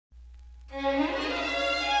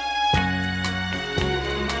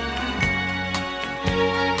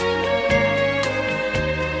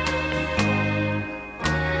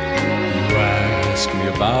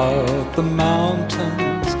about the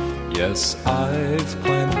mountains, yes, I've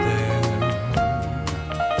climbed them.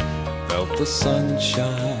 Felt the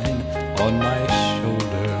sunshine on my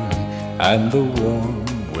shoulder and the warm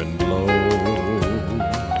wind blow.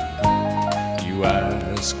 You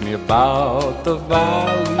ask me about the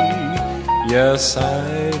valley, yes,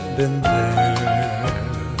 I've been there.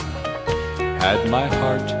 Had my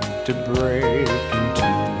heart to break in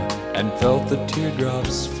two and felt the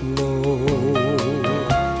teardrops flow.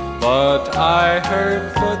 But I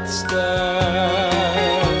heard footsteps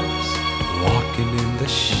walking in the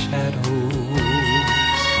shadows,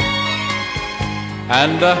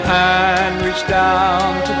 and a hand reached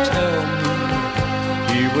down to tell me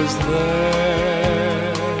he was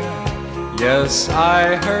there. Yes,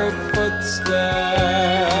 I heard footsteps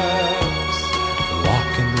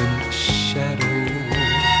walking in the shadows,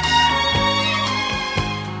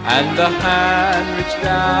 and a hand reached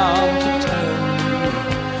down to tell me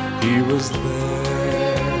he was there.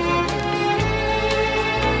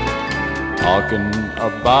 Talking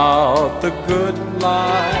about the good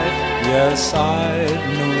life, yes, I've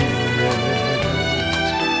known it.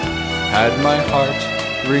 Had my heart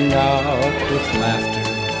ring out with laughter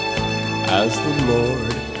as the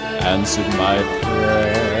Lord answered my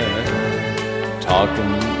prayer.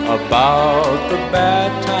 Talking about the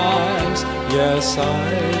bad times, yes,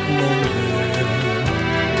 I've known it.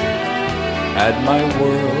 Had my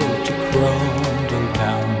world to crumble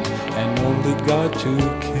down and only God to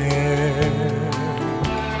care.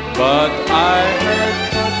 But I heard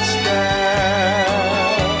footsteps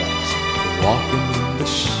walking in the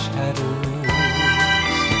shadows,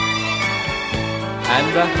 and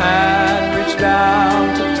a hand reached down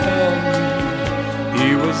to tell me he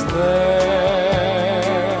was there.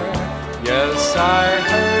 Yes, I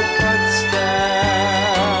heard footsteps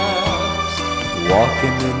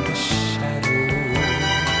walking in the shadows,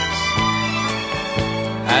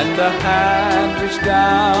 and a hand reached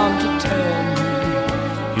down to tell me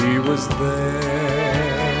he was there.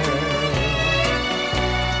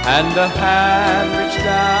 And a hand reached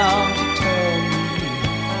down to tell me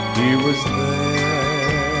he was there.